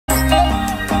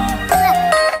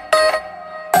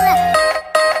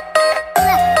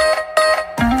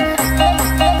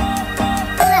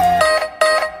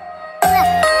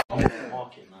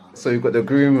So we've got the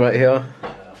groom right here.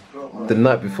 The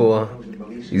night before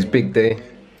his big day.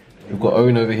 We've got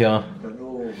Owen over here.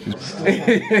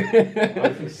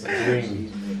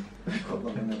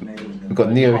 We've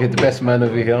got Neo here, the best man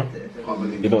over here.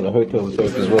 You know, the hotel's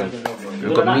dope as well.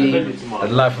 We've got me, a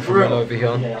live from over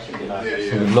here.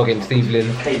 So we're vlogging Steve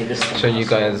Lynn, showing you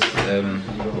guys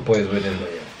the boys' wedding.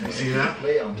 See that?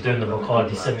 I'm doing the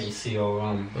Bacardi 70C or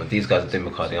Well, these guys are doing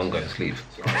Bacardi, I'm going to sleep.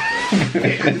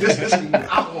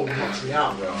 Alcohol knocks me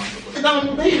out, bro.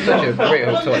 It's actually a great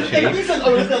hotel actually.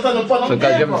 So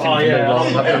guys, you haven't seen me for a while.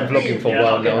 I've been vlogging for a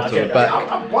while now, so we're back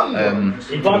for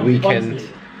the weekend.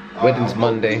 Wedding's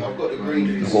Monday.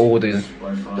 We've got all the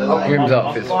groom's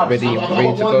outfits ready to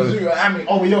go.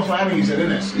 Oh, we also Amy, you said,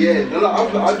 isn't it? Yeah, no,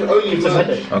 I've only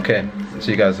Okay,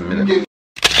 see you guys in a minute.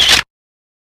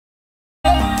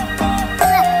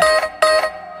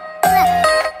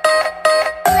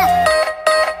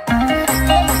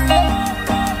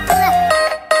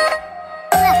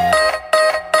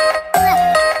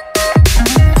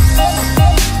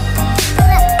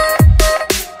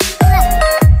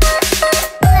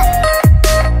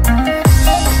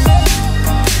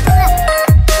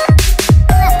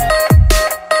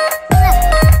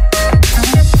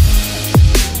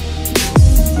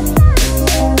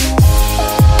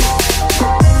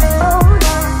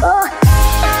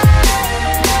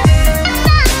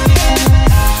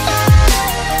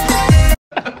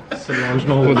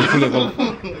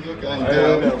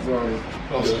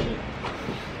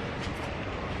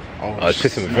 Oh, it's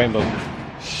pissing with rainbow.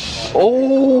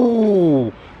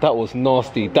 Oh, that was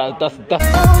nasty. That's.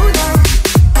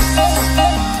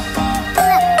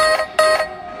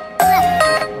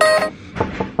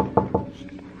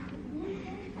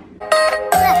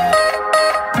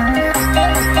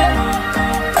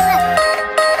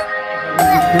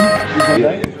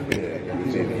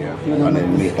 And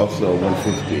then me, Oslo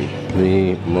 150.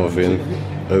 Me, Marvin,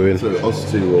 Owen. So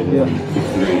us two are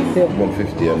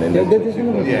 150 and then...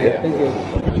 Yeah.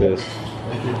 Cheers.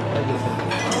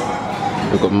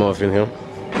 We've got Marvin here.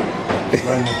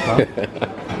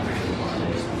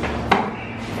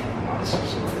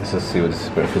 Let's see what this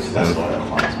breakfast is. Are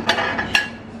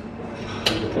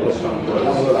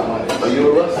you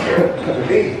a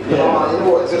wrestler? You know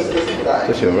what, just like...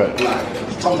 That's your right.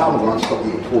 Some time ago I stopped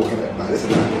eating pork, innit? Like this is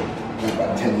like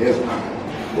about 10 years ago.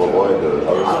 What boy though? I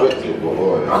respect it, what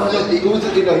boy? I don't know, it was,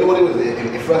 you know what it was?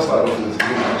 It first started off as a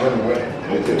general wedding.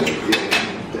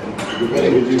 The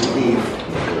wedding was just beef,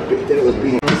 then it was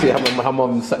beef. You see how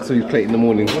mum sacks his plate in the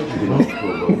morning.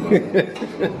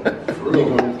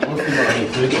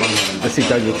 Let's see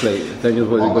Daniel's plate. Daniel's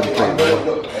got his plate, man.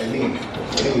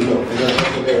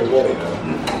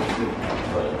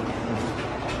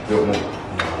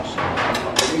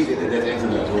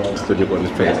 Still you've got on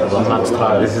his plate.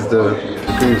 This is the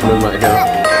groomsman right here.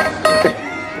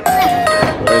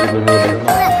 Early in the morning.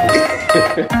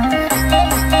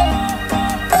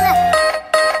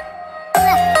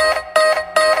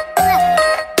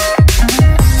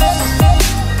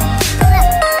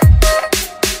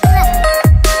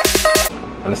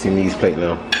 And let's see Nee's plate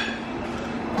now.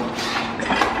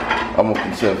 I'm a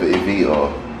conservative eater.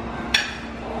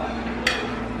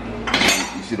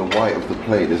 You see the white of the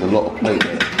plate, there's a lot of plate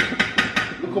there.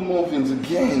 Look at Morphins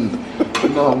again.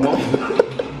 No, Morphins.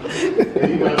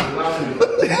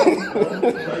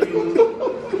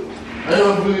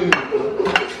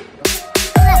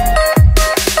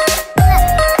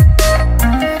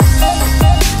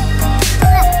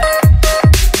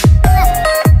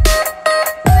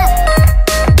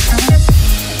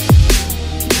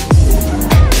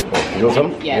 You want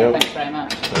some? Yeah, thanks very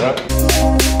much. Alright.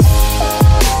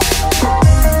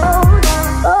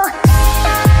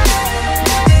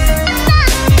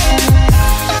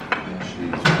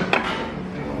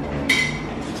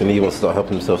 So Lee wants to start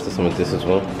helping himself to some of this as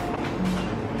well.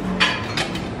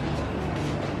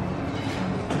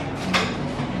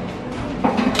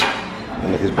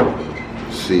 And his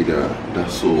See that?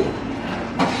 That's all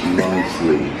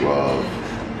nicely, bruv.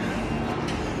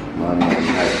 Man, I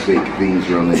had baked beans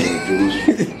around the edges.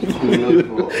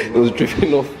 it was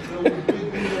dripping off.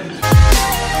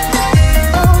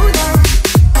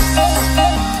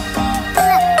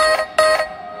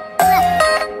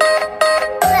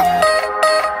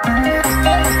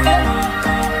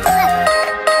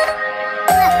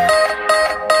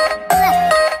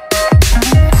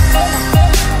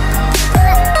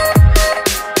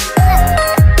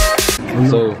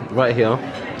 So right here,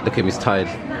 Look at him, he's tired.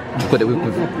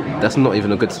 That's not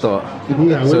even a good start.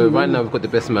 So right now we've got the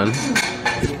best man.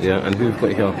 Yeah, and who we've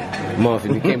got here?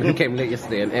 Marvin, who came late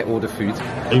yesterday and ate all the food.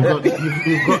 You've got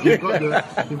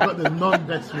the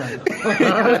non-best man.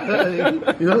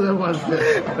 You know the ones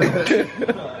there.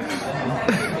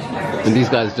 And these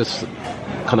guys just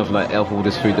kind of like elf all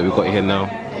this food that we've got here now.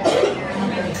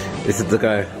 This is the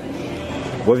guy.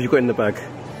 What have you got in the bag?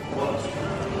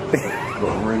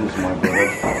 Got rings, my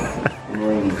brother.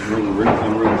 Rings.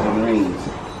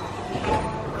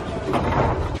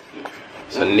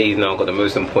 So knee's now got the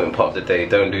most important part of the day.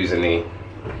 Don't lose a knee.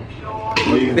 Oh,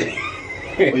 you've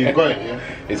got it, yeah?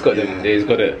 He's got them. Yeah, he's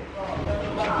got it.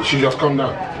 She just come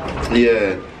down.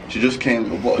 Yeah, she just came.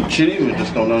 She didn't even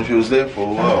just come down. She was there for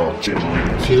a while. She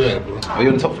there, bro. Are you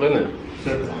on the top floor, isn't it?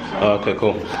 Oh, okay,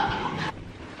 cool.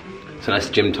 So that's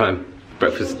gym time.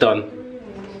 Breakfast done.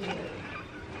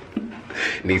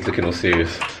 Knee's looking all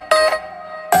serious.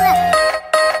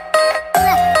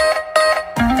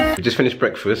 We just finished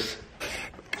breakfast.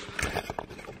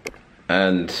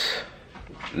 And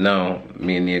now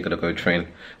me and Nia are gonna go train,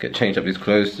 get changed up these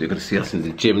clothes. You're gonna see us in the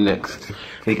gym next.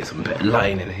 Need to get some better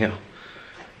lighting in here.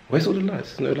 Where's all the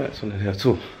lights? There's no lights on in here at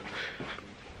all.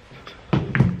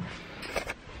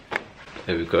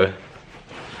 There we go.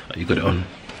 Oh, you got it on.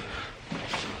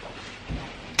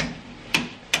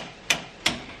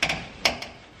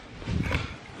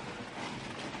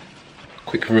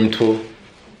 Quick room tour.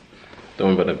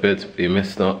 Don't worry about the beds being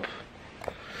messed up.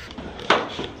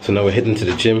 So now we're heading to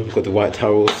the gym. We've got the white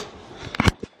towels.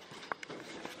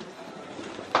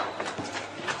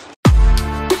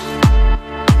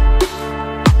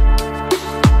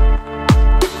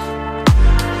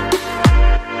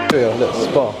 Here we are, little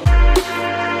spa.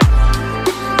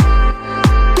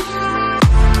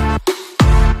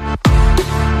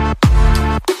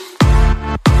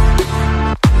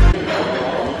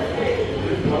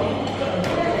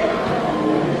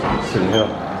 Sitting here.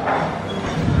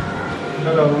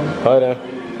 Hello. Hi there.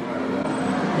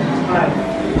 Hi.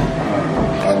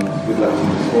 Would like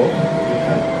some sport?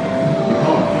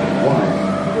 Why?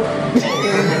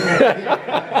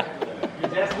 You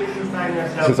just need to sign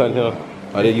yourself. You can sign here.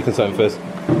 Oh, yeah, you can sign first.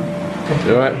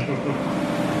 You alright?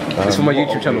 It's for my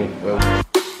YouTube channel. Well.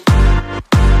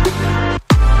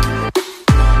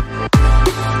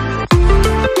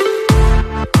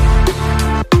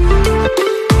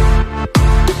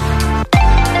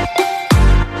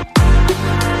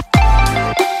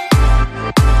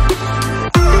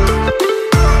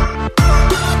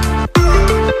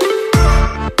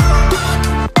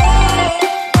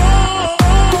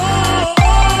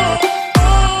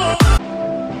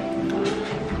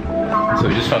 So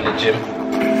we just found the gym.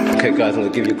 Okay guys, I'm gonna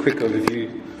give you a quick overview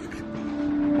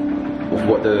of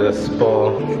what the spa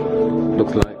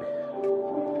looks like.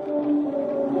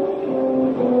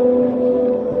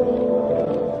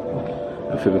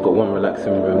 I think we've got one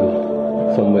relaxing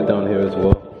room somewhere down here as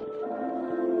well.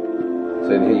 So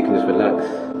in here you can just relax.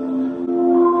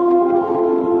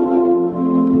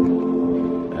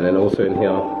 And then also in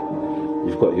here,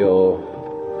 you've got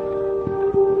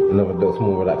another little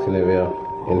small relaxing area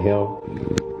in here,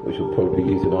 which we'll probably be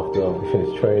using after we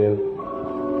finish training.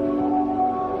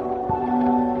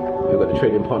 We've got the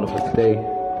training partner for today,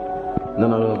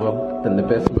 none other than the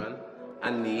best man,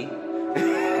 Andy.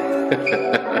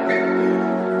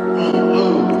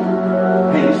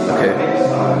 Okay,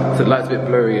 so the light's a bit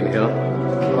blurry in here.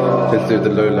 Let's do the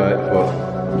low light, but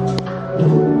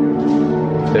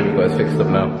there we go, it's fixed up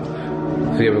now.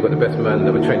 So yeah, we've got the best man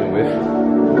that we're training with.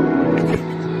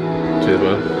 Cheers,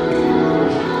 man.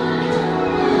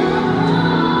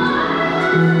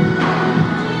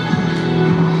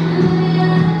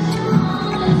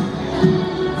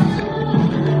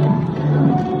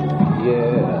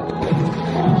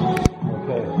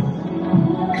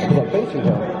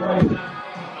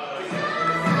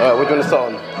 Alright, what do you want to start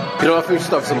on? You know, I think we should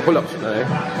start with some pull-ups, no?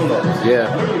 Pull-ups? Yeah.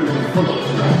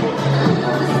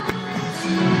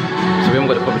 So we haven't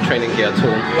got the proper training gear at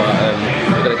all, but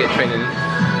we're going to get training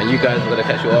and you guys are going to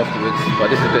catch you afterwards. But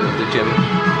this is a bit of the gym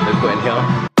they've got in here.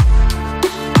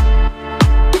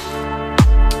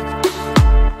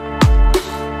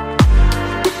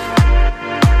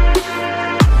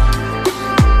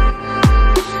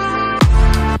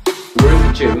 We're in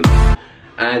the gym.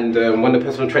 And one of the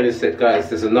personal trainers said, guys,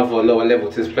 there's another lower level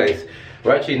to this place.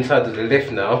 We're actually inside of the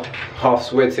lift now, half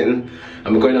sweating,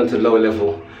 and we're going on to the lower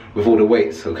level with all the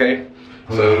weights, okay?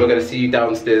 So we're gonna see you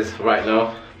downstairs right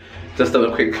now. Just done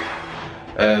a quick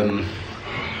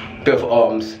bit of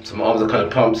arms. So my arms are kind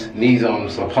of pumped, knees,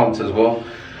 arms are pumped as well.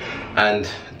 And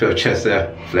a bit of chest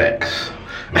there, flex.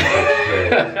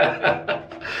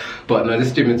 But But no,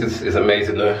 this gym is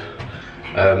amazing though.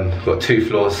 Got 2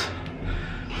 floors.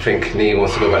 I think Nee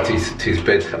wants to go back to his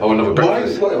bed. I want another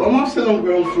breakfast. Why am I still on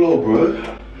ground floor, bro?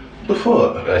 The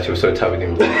fuck? Actually, we're so tired with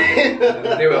him.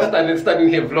 They were standing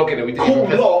here vlogging and we didn't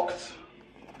even locked.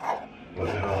 What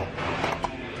the hell?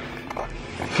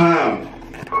 Fam.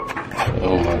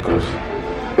 Oh my gosh.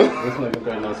 It's not even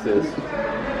going downstairs.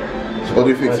 So what do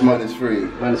you think is -3?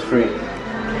 -3.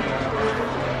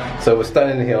 So we're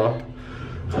standing here,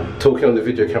 talking on the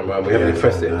video camera and we haven't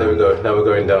pressed it. There we go, now we're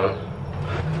going down.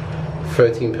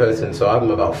 13 persons, so I'm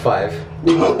about 5.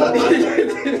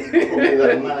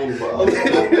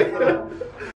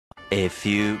 A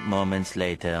few moments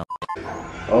later.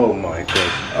 Oh my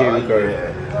god, here we go.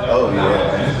 Yeah. Oh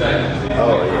yeah.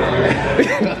 Oh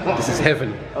yeah. This is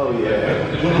heaven. Oh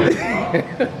yeah.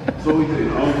 So we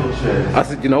doing all shares. I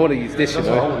said, you know, I want to use this, you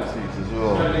know. I want to use as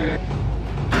well.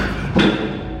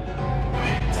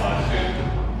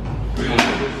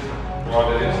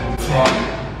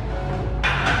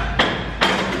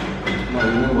 No,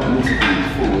 you know what? I need to do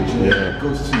forward. You know, it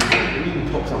goes too far. It even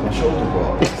pops out my shoulder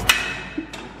bar.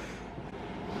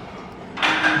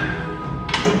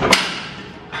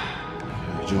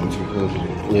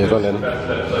 Yeah, go on then.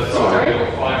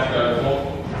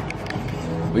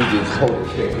 We just hold it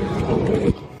shit.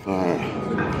 Alright.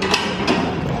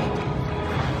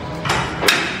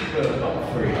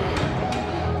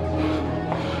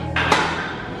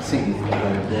 See these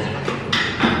guys there.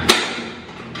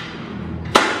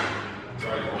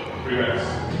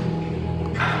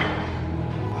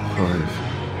 5,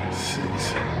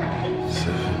 6,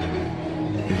 7,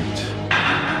 8,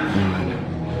 9,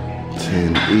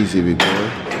 10. Easy we go.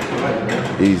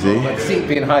 Easy. Like the seat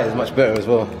being high is much better as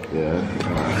well. Yeah.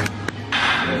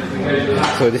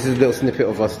 So this is a little snippet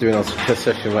of us doing our first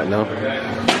session right now.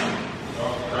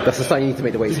 That's the sign you need to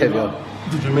make the weights heavier.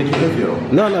 Did you make it heavier?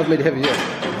 No, I've made it heavier.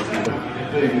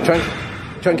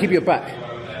 Try and keep your back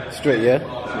straight, yeah?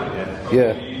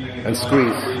 Yeah. And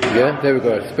squeeze, yeah? There we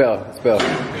go, it's better.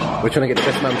 We're trying to get the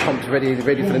best man pumped, ready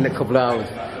for the next couple of hours.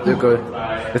 There we go.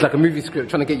 It's like a movie script,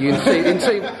 trying to get you in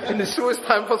shape in the shortest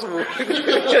time possible.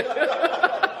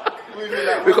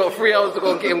 We've got 3 hours to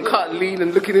go and get him cut, lean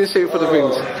and looking in shape for the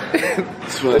rings.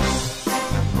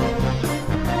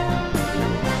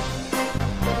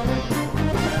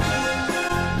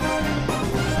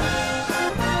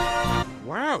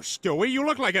 Wow, Stewie, you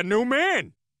look like a new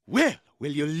man. Well,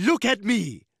 will you look at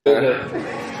me? The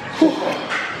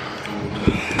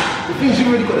thing is, you've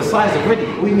already got the size already.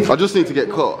 All you need I just need to get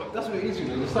caught. That's what it is, you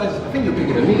know. The size, I think you're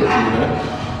bigger than me, you know.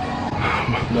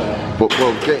 But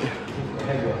well,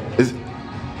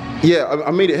 yeah, I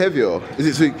made it heavier. Is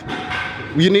it so?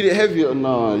 You need it heavier?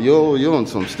 Nah, you're on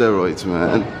some steroids,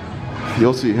 man.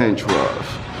 You're too hench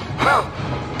rough.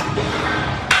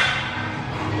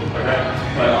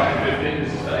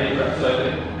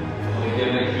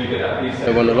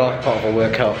 And on the last part of our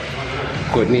workout,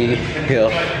 got Nee here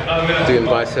doing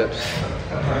biceps,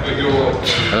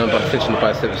 and I'm about to finish on the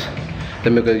biceps.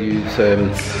 Then we're going to use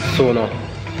sauna,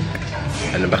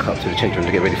 and then back up to the change room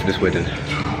to get ready for this wedding.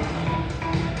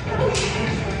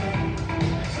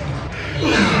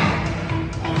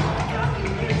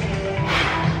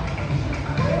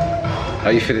 How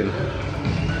are you feeling? I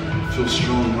feel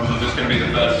strong, bro. Just going to be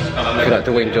the first kind of I feel like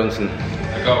Dwayne Johnson.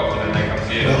 the goal, and then they come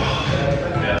to you.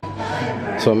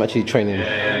 So I'm actually training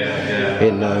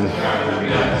in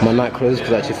my night clothes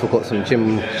because I actually forgot some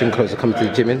gym clothes to come to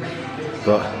the gym in.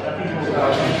 But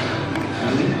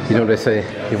you know what they say,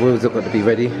 you've always got to be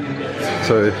ready.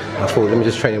 So I thought, let me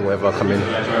just train in wherever I come in.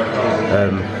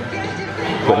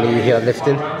 Got Nee here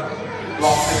lifting.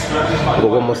 Got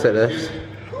 1 more set left.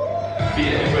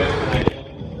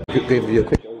 Give you a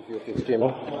quick overview of this gym.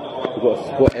 We've got a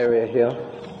squat area here.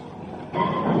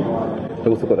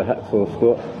 We've also got a hacksaw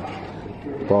squat,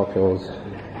 bar curls,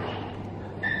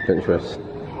 bench press,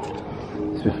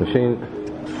 Smith machine.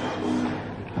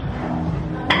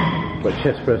 Got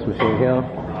chest press machine here.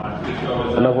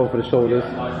 Another one for the shoulders.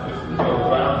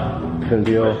 You can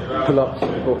do your pull-ups,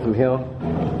 both from here.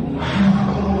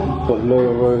 Got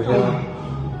lower row here.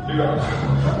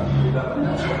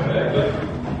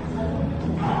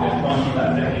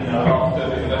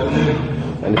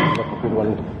 And this is like a good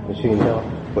one machine here.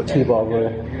 Got T-bar row.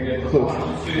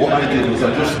 What I did was I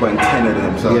just went 10 of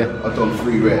them, so Yeah. I've done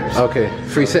 3 reps. Okay,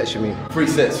 3 sets you mean? 3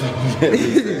 sets.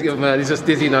 Man, he's just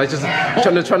dizzy now. He's just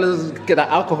trying to get that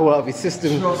alcohol out of his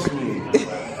system. Trust me.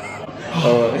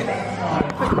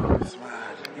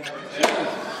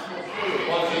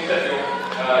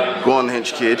 Go on,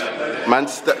 hench kid. Man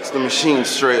stacks the machine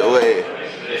straight away. 1,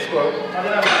 2,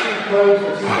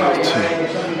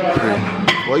 3,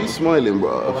 4, Why are you smiling,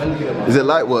 bro? Is it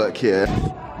light work here?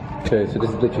 Okay, so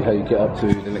this is literally how you get up to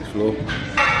the next floor. You've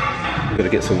got to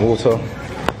get some water.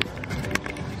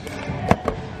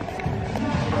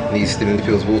 Need steaming the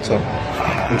pills water.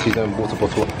 And she's done water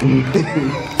bottle.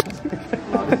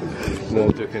 No,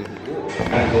 I'm joking.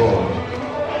 I'm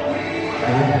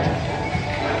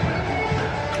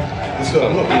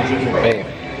not being joking. Hey.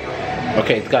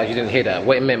 Okay, guys, you didn't hear that.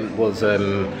 What it meant was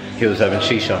he was having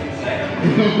shisha.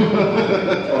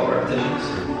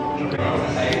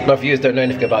 A lot of viewers don't know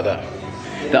anything about that.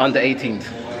 They're under 18s.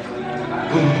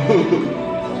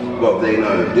 Well, they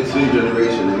know. This new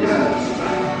generation,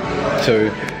 yeah. So,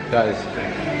 guys,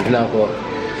 we've now got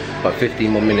about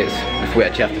 15 more minutes before we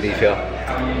actually have to leave here.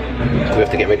 So we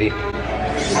have to get ready.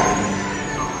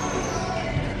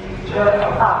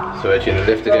 So we're actually in the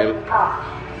lift again.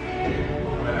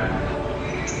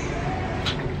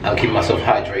 I'll keep myself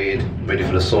hydrated, ready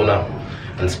for the sauna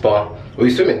and spa. Are you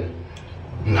swimming?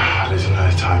 Nah, there's no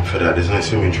time for that. There's no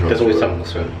swimming trunks. There's always time to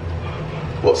swim.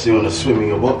 What, so you want to swim in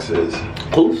your boxers?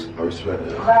 Of course. I respect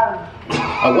that.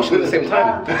 I wash them at the same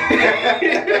time.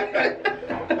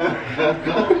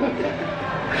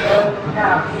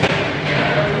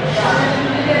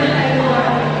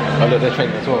 Oh look, they're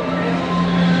training as well.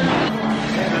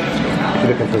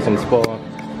 Looking for some spa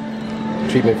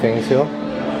treatment things here.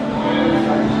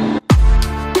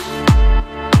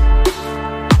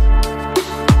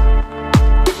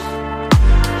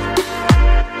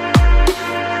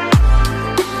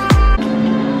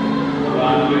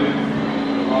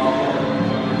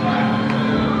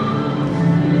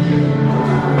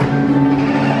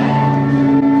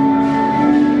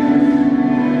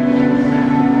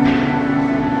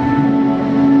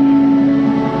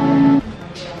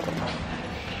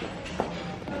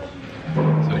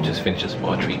 Finished a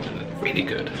spa treatment, really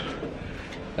good.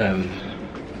 Using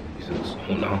the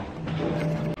sauna.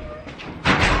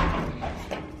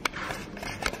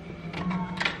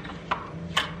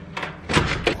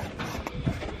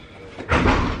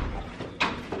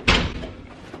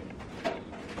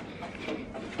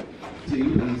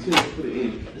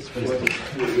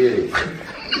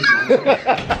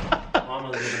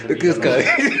 Look at this guy.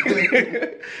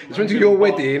 He's went to your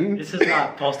wedding. This is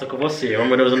like Pastor Kavossi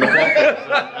when it was in the box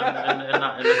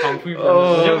in the Kung Fu film. Oh,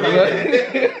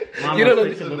 you don't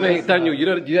know, wait, Daniel,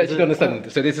 you actually don't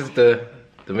understand. So this is the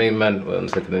main man. Well, I'm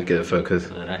just looking to get it focused.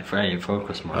 Very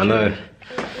focused, man. I know.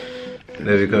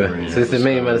 There we go. So this is the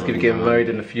main man that's going to be getting married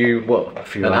in a few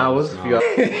hours. I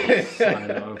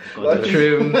know. The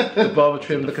trim, the barber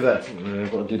trim, look at that.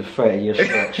 We've got to do the 30-year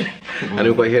stretch. And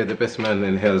we've got here the best man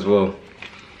in here as well.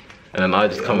 And then I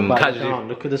just come casually.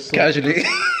 Look at the socks. Casually.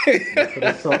 Look at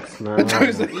the socks, man.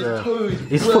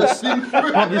 His foot's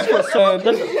so.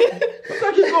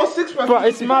 Bro,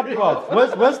 it's mad, bro.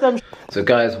 Where's them? So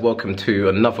guys, welcome to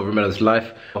another Romelo's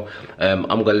Life. I'm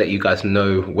gonna let you guys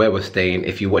know where we're staying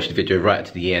if you watch the video right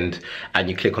to the end and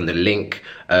you click on the link.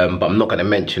 But I'm not gonna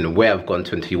mention where I've gone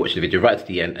to until you watch the video right to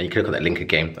the end and you click on that link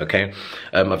again, okay?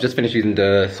 I've just finished using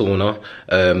the sauna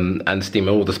and steam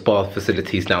and all the spa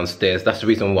facilities downstairs. That's the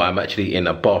reason why I'm actually in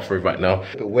a bathroom right now.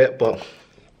 A bit wet, but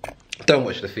don't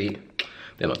watch the feet.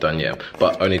 They're not done yet,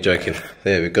 but only joking.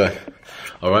 There we go.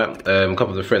 Alright, a couple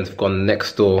of the friends have gone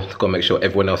next door to go make sure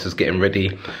everyone else is getting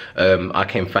ready. I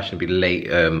came fashionably late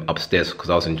upstairs because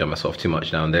I was enjoying myself too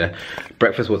much down there.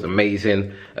 Breakfast was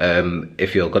amazing.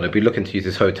 If you're going to be looking to use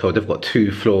this hotel, they've got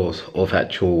 2 floors of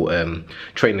actual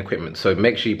training equipment. So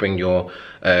make sure you bring your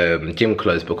gym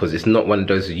clothes because it's not one of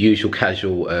those usual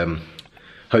casual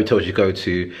hotels you go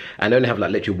to and they only have like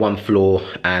literally 1 floor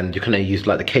and you can only use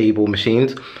like the cable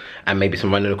machines and maybe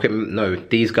some running equipment. No,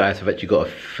 these guys have actually got a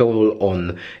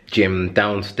full-on gym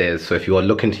downstairs. So if you are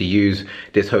looking to use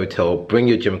this hotel, bring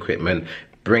your gym equipment,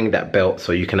 bring that belt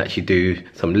so you can actually do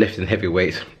some lifting heavy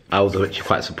weights. I was actually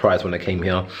quite surprised when I came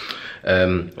here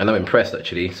and I'm impressed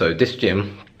actually. So this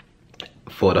gym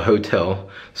for the hotel,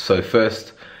 so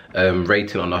first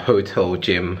rating on a hotel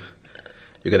gym,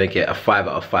 you're gonna get a 5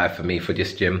 out of 5 for me for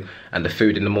this gym. And the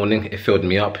food in the morning, it filled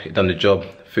me up, it done the job.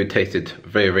 Food tasted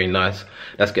very, very nice.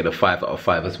 Let's get a 5 out of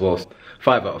 5 as well.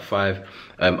 5 out of 5.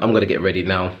 I'm gonna get ready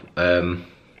now.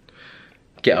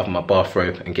 Get out of my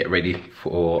bathrobe and get ready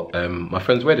for my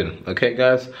friend's wedding. Okay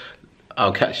guys,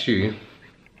 I'll catch you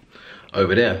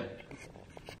over there.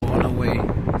 On our way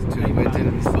to the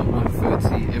wedding, it's about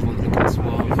 1:30. Everyone's looking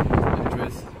suave,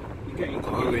 dressed. We've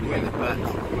got Owen here in the back,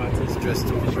 he's dressed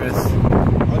to the dress.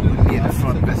 Me at the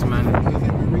front, best man. And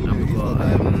we've got the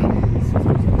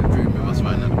groom with us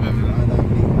right now at the moment.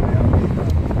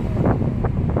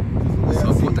 So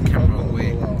I put the camera away,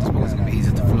 just because it's going to be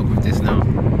easier to vlog with this now.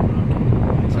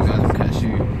 So guys, I'll catch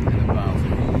you in about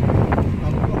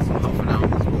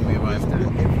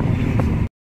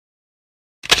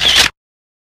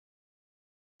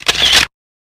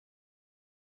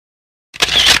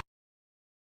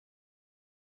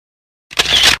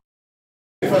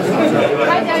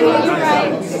Hi Daniel, you're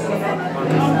right.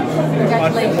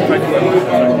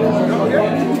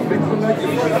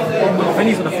 Congratulations. And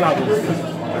these are the flowers.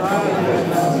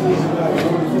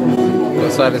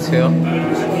 Got silence here.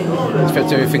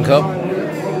 Let's everything up.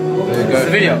 There you go.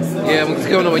 The video? Yeah, I'm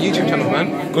going on my YouTube channel,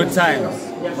 man. Good times.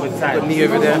 Good times. Got me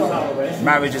over there.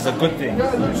 Marriage is a good thing.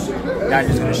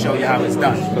 Daniel's going to show you how it's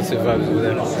done. Positive vibes over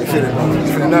there. You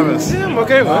feeling nervous? Yeah, I'm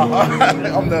okay, man.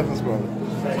 I'm nervous, bro.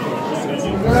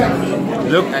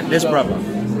 Look at this brother.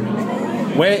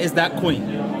 Where is that queen?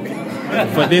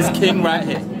 For this king right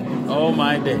here. Oh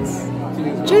my days.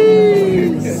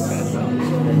 Jeez.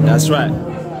 That's right.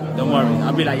 Don't worry.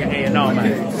 I'll be like your A&R,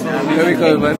 man. Here we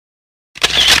go, man.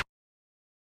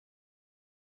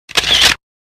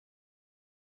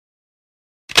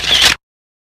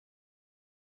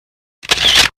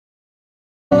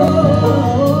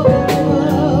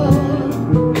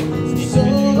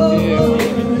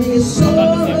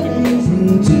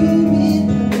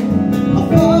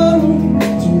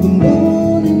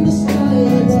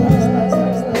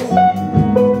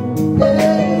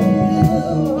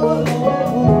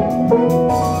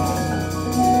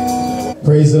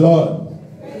 Praise the Lord.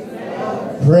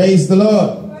 Praise the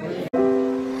Lord.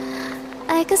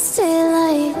 I could stay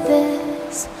like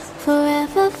this,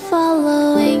 forever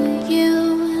following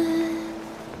you.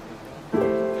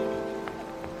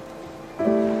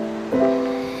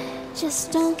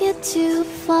 Just don't get too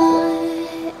far,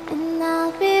 and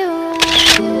I'll be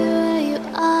right where you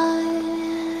are.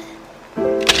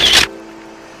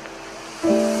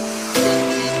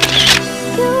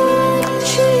 You're a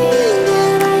dream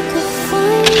that I could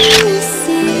finally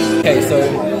see. Okay, so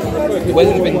the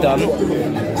wedding's been done.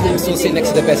 I'm still sitting next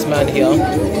to the best man here.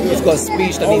 He's got a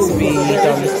speech that needs to be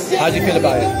done. How do you feel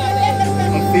about it?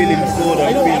 I'm feeling good,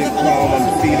 I'm feeling calm,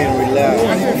 I'm feeling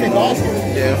relaxed.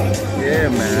 Yeah. Yeah,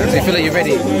 man. So you feel like you're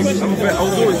ready? I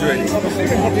was always ready. So is it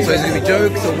going to be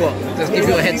jokes or what? Just give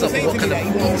you a heads up on what kind of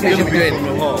speech you'll be doing.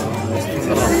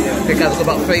 Okay guys, I've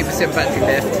got about 30% battery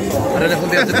left. I don't know if I'll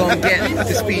be able to go and get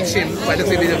the speech in, but it looks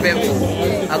like it's eventful.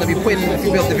 I'm going to be putting a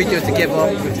few bit of the video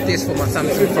together with this for my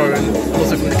Samsung phone,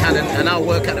 also from the Canon, and our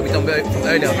workout that we done from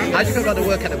earlier. How do you feel about the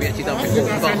workout that we actually done before?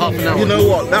 About half an hour. You know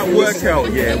what? That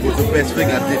workout, yeah, was the best thing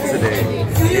I did today.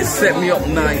 It set me up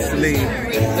nicely.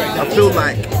 I feel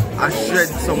like I shred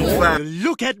some fat.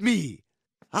 Look at me.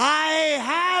 I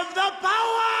have the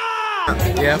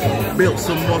power! Yeah. Built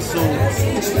some muscle.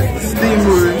 Steam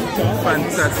room,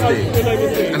 fantastic.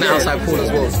 And the outside pool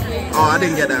as well. Oh, I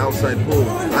didn't get the outside pool.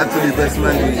 I had to be best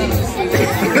man.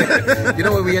 You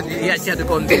know what he actually had to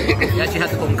go and do? He actually had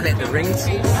to go and collect the rings.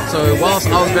 So whilst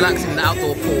I was relaxing in the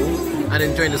outdoor pool and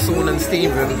enjoying the sauna and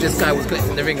steam room, this guy was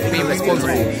collecting the rings, being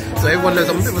responsible. So everyone knows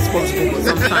I'm a bit responsible, but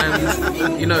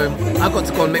sometimes, you know, I've got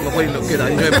to go and make my body look good. I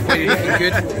enjoy my body looking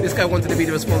good. This guy wanted to be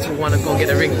the responsible one and go and get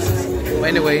the rings. But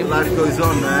anyway, life goes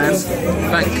on, man.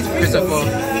 Thanks, Christopher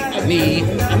Nee,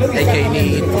 aka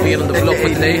Nee, for being on the vlog for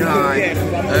today.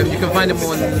 You can find him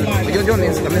on. You're on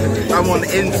Instagram, isn't it? I'm on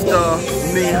Insta,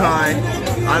 Knee High.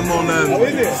 I'm on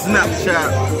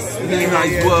Snapchat, Knee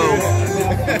High's World.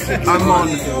 I'm on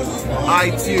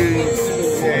iTunes.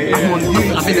 I'm on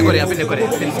YouTube. I think they got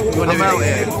it. I'm out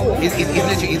here. He's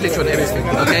literally on everything.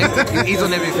 Okay, he's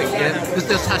on everything. Yeah,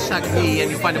 just hashtag me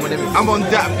and you find him on everything. I'm on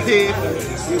that here.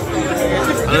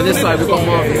 And on this side we've got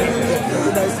Marvin.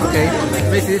 Okay,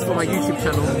 basically this is for my YouTube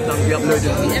channel that will be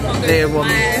uploaded later on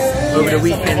over the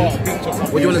weekend.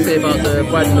 What do you want to say about the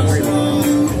bride and the groom?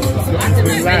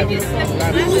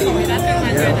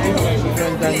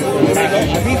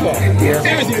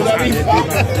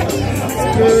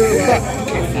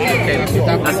 Okay,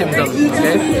 that's him done.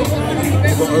 Okay.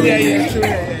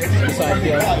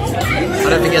 I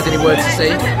don't think he has any words to say.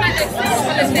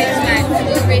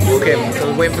 Okay, so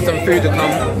we're waiting for some food to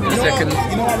come in a second.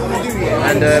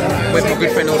 And with my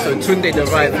good friend also, Tunde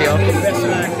arrived here.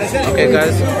 Okay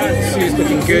guys, Sue's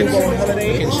looking good,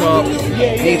 looking sharp.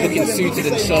 He's looking suited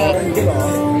and sharp.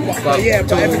 But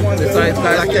besides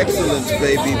guys, black excellence,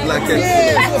 baby, black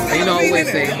excellence. And you know I always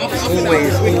say,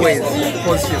 always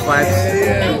positive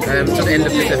vibes to the end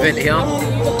of this event here.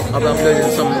 I'll be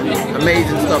uploading some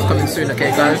amazing stuff coming soon,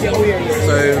 okay guys?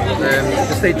 So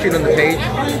just stay tuned on the page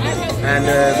and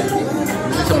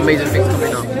there's some amazing things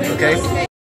coming up, okay?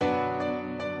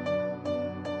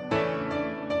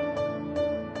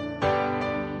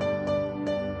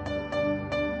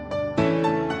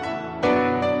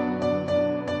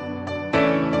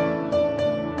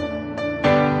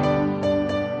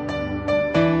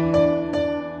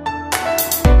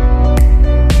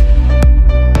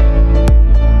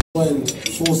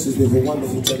 Forces with a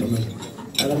wonderful gentleman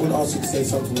And I'm going to ask you to say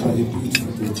something about your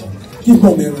beautiful daughter. Give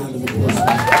Mommy a round of applause.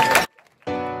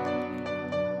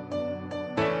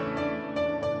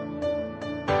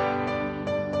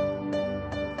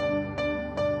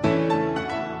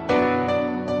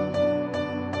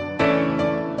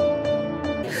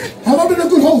 Have I been a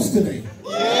good host today?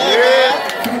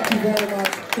 Yeah! Thank you very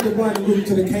much. To the bride and groom,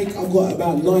 to the cake, I've got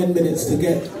about 9 minutes to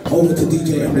get over to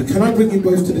DJ Emily. Can I bring you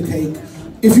both to the cake?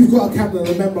 If you've got a camera,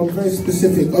 remember I'm very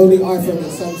specific, only iPhone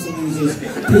and Samsung users.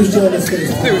 Please join us for this.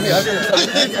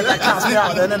 That counts me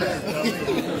out then, doesn't it?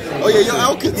 Oh yeah, you're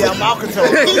Alcatraz. Yeah, I'm Alcatraz.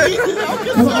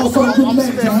 Can I ask some good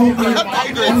men to help me?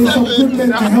 I need some good men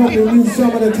to help me move some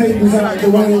of the tables out of the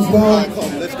way as well.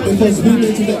 Because we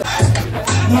need to get...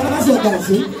 No, that's not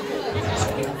dancing.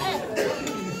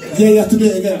 Yeah, you have to do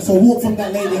it again. So walk from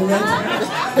that lady in red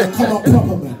and come up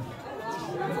proper, man.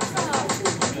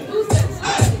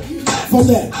 From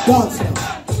there, dance now.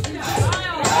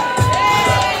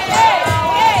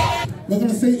 We're going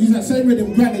to say, use that same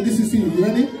rhythm. Granny, this is for you. You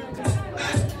ready?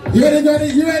 You ready, Granny?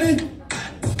 You ready?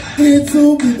 It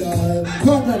will be done. Come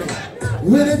on, Granny.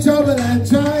 With the trouble and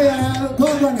trial. Come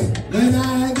on, Granny. When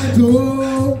I get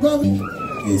home, come.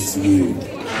 It's you.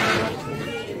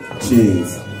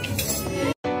 Cheers.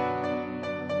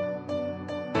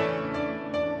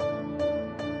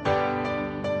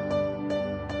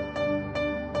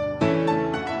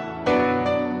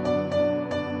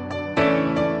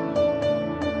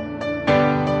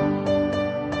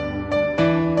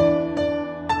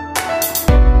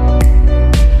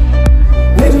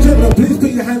 Please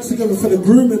put your hands together for the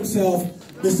groom himself,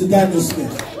 Mr. Daniel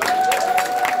Smith.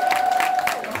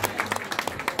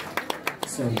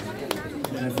 So,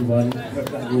 everyone, hope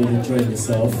that you're all enjoying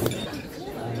yourself.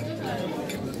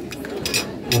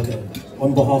 Okay,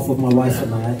 on behalf of my wife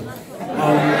and I,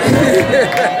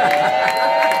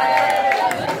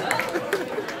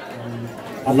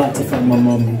 I'd like to thank my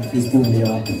mum who's brought me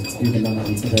up to be the man I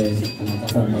am today, and I'd like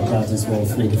to thank my dad as well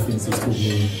for all the things he's taught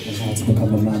me on how to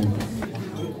become a man.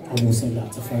 I'd also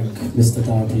like to thank Mr.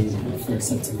 Dowdy for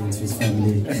accepting me into his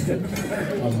family.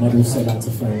 I'd also like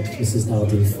to thank Mrs.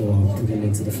 Dowdy for bringing me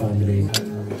into the family.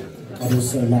 I'd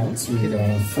also like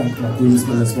to thank my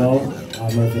groomsmen as well.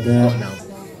 I'm over there.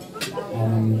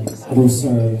 I'd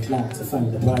also like to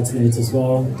thank the bridesmaids as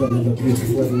well. Don't they look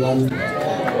beautiful, everyone?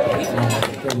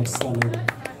 They look stunning.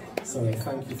 So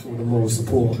thank you for all the moral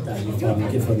support that you've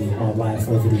given my wife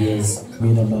over the years. I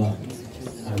mean a lot.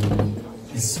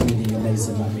 It's really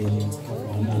amazing that we're together,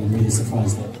 and I'm really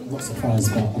surprised that, not surprised,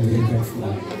 but I'm really grateful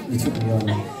that you took me on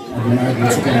and we married me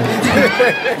together.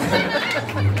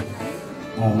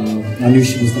 I knew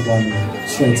she was the one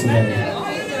straight away,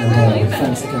 and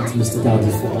thanks again to Mr.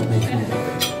 Dowdy for that making me.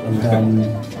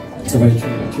 And to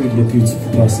Rachel, truly a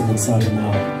beautiful person inside and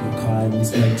out. Your kind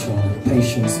nature,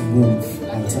 patience and warmth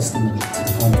are a testament to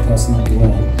the kind of person that you are.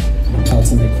 I'm proud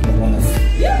to make you my wife.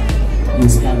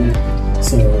 Miss Gary.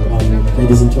 So,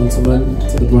 ladies and gentlemen,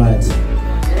 to the bride.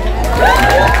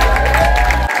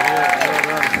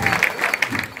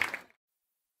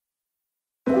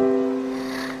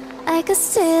 I could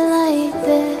stay like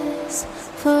this,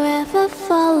 forever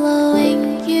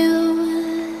following you.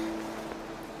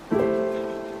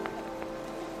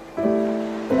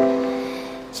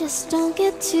 Just don't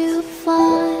get too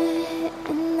far,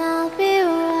 and I'll be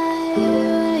right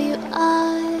where you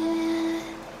are.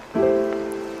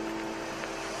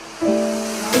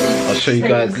 I'll show you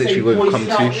guys literally where we've come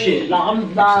to, which is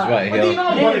right here.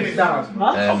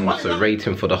 So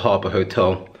rating for the Harbour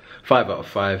Hotel, 5 out of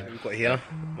 5. We've got here,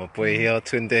 my boy here,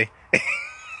 Tunde.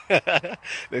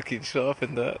 Looking sharp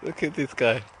and that, look at this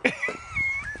guy.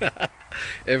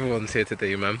 Everyone's here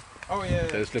today, man. Oh yeah.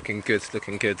 So it's looking good, it's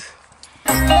looking good.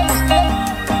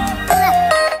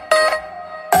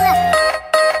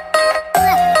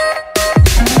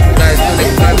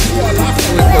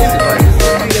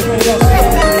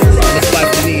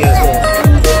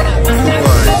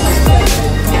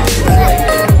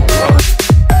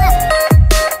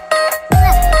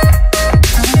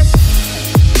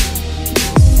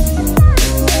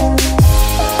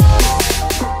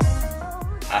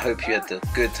 I hope you had a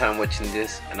good time watching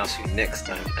this, and I'll see you next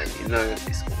time. And you know,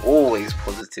 it's always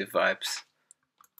positive vibes.